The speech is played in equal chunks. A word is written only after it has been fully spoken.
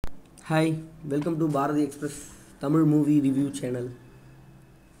Hi, welcome to Bharathi express Tamil movie review channel.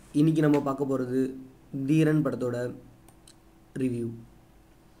 இன்றைக்கி நம்ம பார்க்க போகிறது தீரன் படத்தோட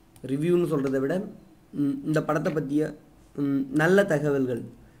ரிவ்யூன்னு சொல்கிறத விட இந்த படத்தை பற்றிய நல்ல தகவல்கள்,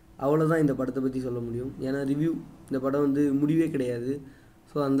 அவ்வளோதான் இந்த படத்தை பற்றி சொல்ல முடியும். ஏன்னா இந்த படம் முடிவே கிடையாது.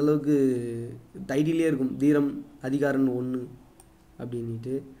 ஸோ அந்தளவுக்கு டைட்டிலே இருக்கும், தீரம் அதிகாரன் 1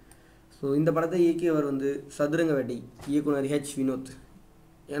 அப்படின்ட்டு. ஸோ இந்த படத்தை இயக்கியவர் சதுரங்க வேட்டை இயக்குனர் வினோத்.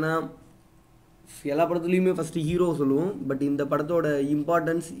 ஏன்னா எல்லா படத்துலேயுமே ஃபஸ்ட்டு ஹீரோ சொல்லுவோம், பட் இந்த படத்தோட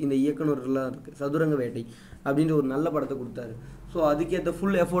இம்பார்ட்டன்ஸ் இந்த இயக்குனர்லாம் இருக்குது. சதுரங்க வேட்டை அப்படின்ற ஒரு நல்ல படத்தை கொடுத்தாரு. ஸோ அதுக்கேற்ற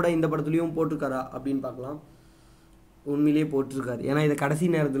ஃபுல் எஃபோர்டாக இந்த படத்துலேயும் போட்டிருக்காரா அப்படின்னு பார்க்கலாம். உண்மையிலேயே போட்டிருக்காரு. ஏன்னா இதை கடைசி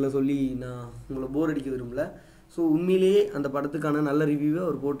நேரத்தில் சொல்லி நான் உங்களை போர் அடிக்க விரும்பல. ஸோ உண்மையிலேயே அந்த படத்துக்கான நல்ல ரிவ்யூவை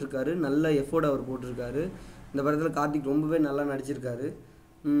அவர் போட்டிருக்காரு, நல்ல எஃபோர்ட் அவர் போட்டிருக்காரு. இந்த படத்தில் கார்த்திக் ரொம்பவே நல்லா நடிச்சிருக்காரு.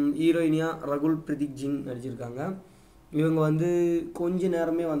 ஹீரோயினியாக ரகுல் பிரதீக் ஜிங் நடிச்சிருக்காங்க. இவங்க கொஞ்ச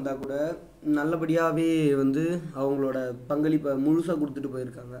நேரமே வந்தால் கூட நல்லபடியாகவே அவங்களோட பங்களிப்பை முழுசாக கொடுத்துட்டு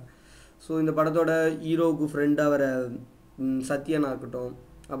போயிருக்காங்க. ஸோ இந்த படத்தோட ஹீரோவுக்கு ஃப்ரெண்டாக வர சத்யனா இருக்கட்டும்,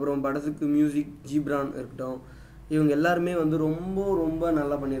 அப்புறம் படத்துக்கு மியூசிக் ஜீப்ரான் இருக்கட்டும், இவங்க எல்லாருமே ரொம்ப ரொம்ப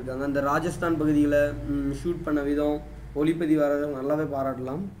நல்லா பண்ணியிருக்காங்க. அந்த ராஜஸ்தான் பகுதியில் ஷூட் பண்ண விதம், ஒளிப்பதிவாளர்கள் நல்லாவே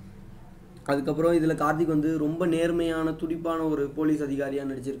பாராட்டலாம். அதுக்கப்புறம் இதில் கார்த்திக் ரொம்ப நேர்மையான துடிப்பான ஒரு போலீஸ் அதிகாரியாக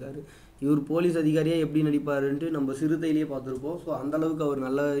நடிச்சிருக்காரு. இவர் போலீஸ் அதிகாரியாக எப்படி நடிப்பாருன்ட்டு நம்ம சிறுத்தையிலேயே பார்த்துருப்போம். ஸோ அந்தளவுக்கு அவர்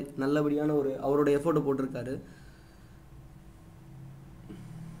நல்லபடியான அவரோட எஃபோர்ட்டை போட்டிருக்காரு.